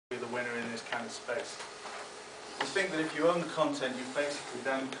this space. We think that if you own the content, you basically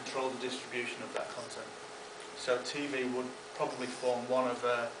then control the distribution of that content. So TV would probably form one of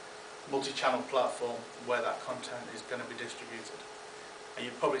a multi-channel platform where that content is going to be distributed. And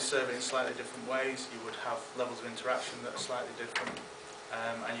you'd probably serve it in slightly different ways. You would have levels of interaction that are slightly different,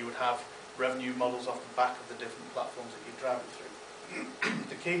 and you would have revenue models off the back of the different platforms that you drive it through.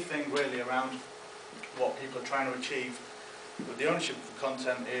 The key thing really around what people are trying to achieve with the ownership of the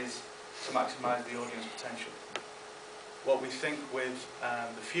content is to maximise the audience potential. What we think with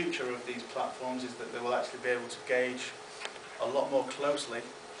the future of these platforms is that they will actually be able to gauge a lot more closely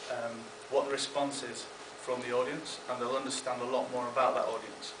what the response is from the audience, and they'll understand a lot more about that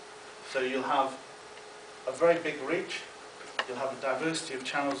audience. So you'll have a very big reach, you'll have a diversity of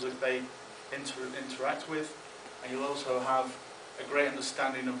channels that they interact with, and you'll also have a great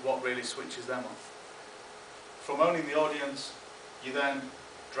understanding of what really switches them on. From owning the audience, you then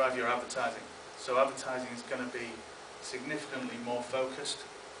drive your advertising. So advertising is going to be significantly more focused,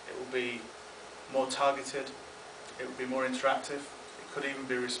 it will be more targeted, it will be more interactive. It could even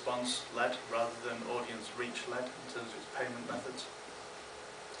be response-led rather than audience reach-led in terms of its payment methods.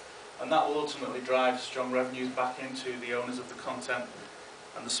 And that will ultimately drive strong revenues back into the owners of the content,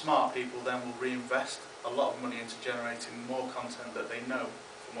 and the smart people then will reinvest a lot of money into generating more content that they know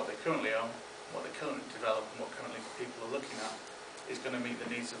from what they currently own, what they currently develop, and what currently people are looking at is going to meet the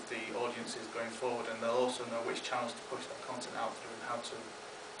needs of the audiences going forward, and they'll also know which channels to push that content out through and how to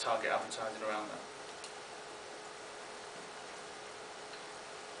target advertising around that.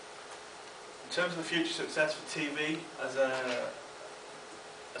 In terms of the future success for TV as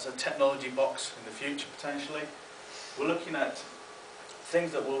a technology box in the future potentially, we're looking at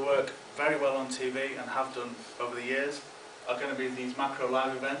things that will work very well on TV and have done over the years are going to be these macro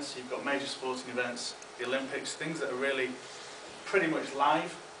live events. You've got major sporting events, the Olympics, things that are really pretty much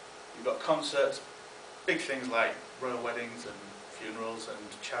live. You've got concerts, big things like royal weddings and funerals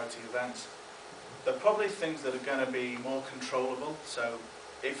and charity events. They're probably things that are going to be more controllable. So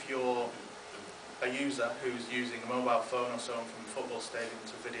if you're a user who's using a mobile phone or so on from a football stadium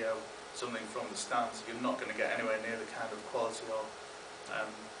to video something from the stands, you're not going to get anywhere near the kind of quality of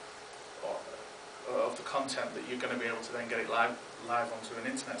the content that you're going to be able to then get it live onto an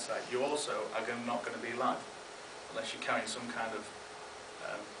internet site. You also are not going to be live unless you're carrying some kind of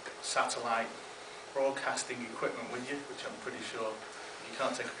satellite broadcasting equipment with you, which I'm pretty sure you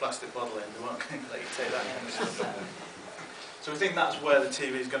can't take a plastic bottle in, they won't let you take that kind of stuff. So we think that's where the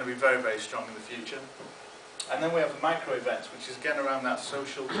TV is going to be very, very strong in the future. And then we have the micro events, which is again around that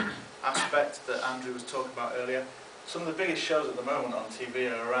social aspect that Andrew was talking about earlier. Some of the biggest shows at the moment on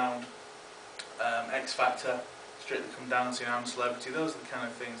TV are around X Factor, Strictly Come Dancing, I'm Celebrity. Those are the kind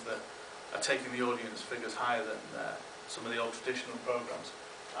of things that are taking the audience figures higher than some of the old traditional programs.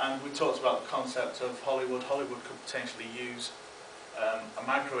 And we talked about the concept of Hollywood. Hollywood could potentially use a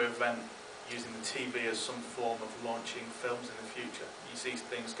micro event using the TV as some form of launching films in the future. You see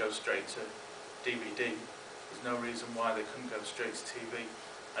things go straight to DVD. There's no reason why they couldn't go straight to TV.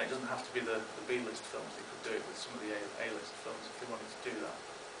 And it doesn't have to be the B-list films. They could do it with some of the A-list films if they wanted to do that.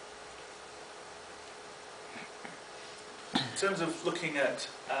 In terms of looking at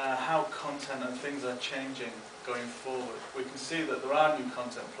how content and things are changing going forward, we can see that there are new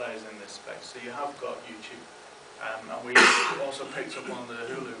content players in this space. So you have got YouTube, and we also picked up on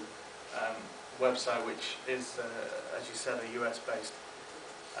the Hulu website, which is, as you said, a US-based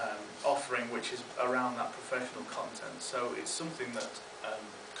offering, which is around that professional content. So it's something that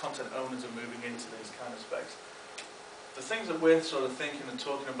content owners are moving into this kind of space. The things that we're sort of thinking and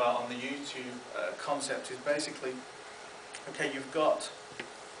talking about on the YouTube concept is basically, okay, you've got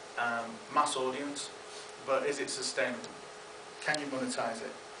mass audience, but is it sustainable? Can you monetize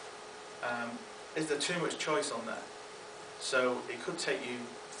it? Is there too much choice on there? So it could take you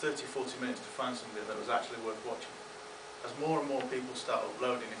 30, 40 minutes to find something that was actually worth watching. As more and more people start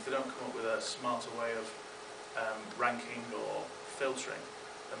uploading, if they don't come up with a smarter way of ranking or filtering,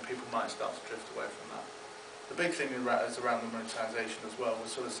 then people might start to drift away from that. The big thing is around the monetization as well.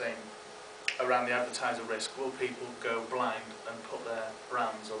 We're sort of saying around the advertiser risk, will people go blind and put their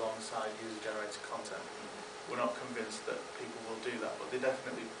brands alongside user-generated content? We're not convinced that people will do that, but they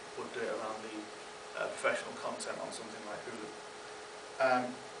definitely would do it around the professional content on something like Hulu.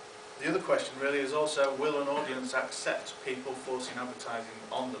 The other question really is also, will an audience accept people forcing advertising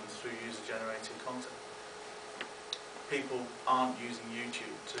on them through user-generated content? People aren't using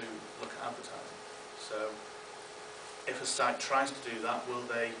YouTube to look at advertising. So if a site tries to do that, will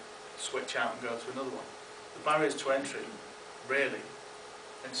they switch out and go to another one? The barriers to entry, really,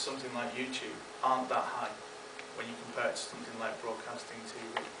 into something like YouTube aren't that high when you compare it to something like broadcasting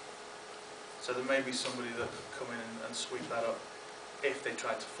TV. So So there may be somebody that could come in and sweep that up if they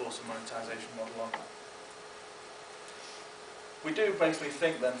tried to force a monetisation model on that. We do basically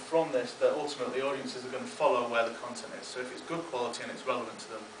think then from this that ultimately audiences are going to follow where the content is. So if it's good quality and it's relevant to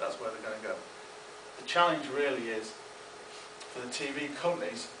them, that's where they're going to go. The challenge really is for the TV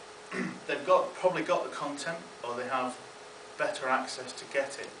companies, they've probably got the content, or they have better access to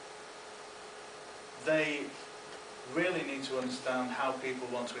get it. They really need to understand how people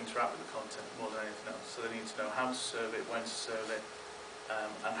want to interact with the content more than anything else. So they need to know how to serve it, when to serve it,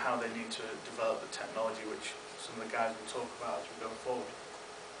 and how they need to develop the technology, which some of the guys will talk about as we go forward.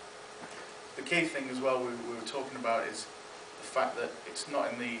 The key thing as well we were talking about is the fact that it's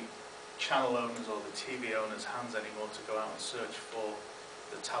not in the channel owners or the TV owners' hands anymore to go out and search for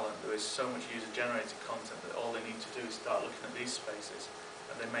the talent. There is so much user-generated content that all they need to do is start looking at these spaces,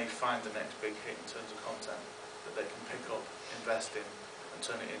 and they may find the next big hit in terms of content that they can pick up, invest in, and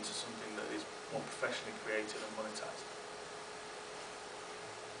turn it into something that is more professionally created and monetized.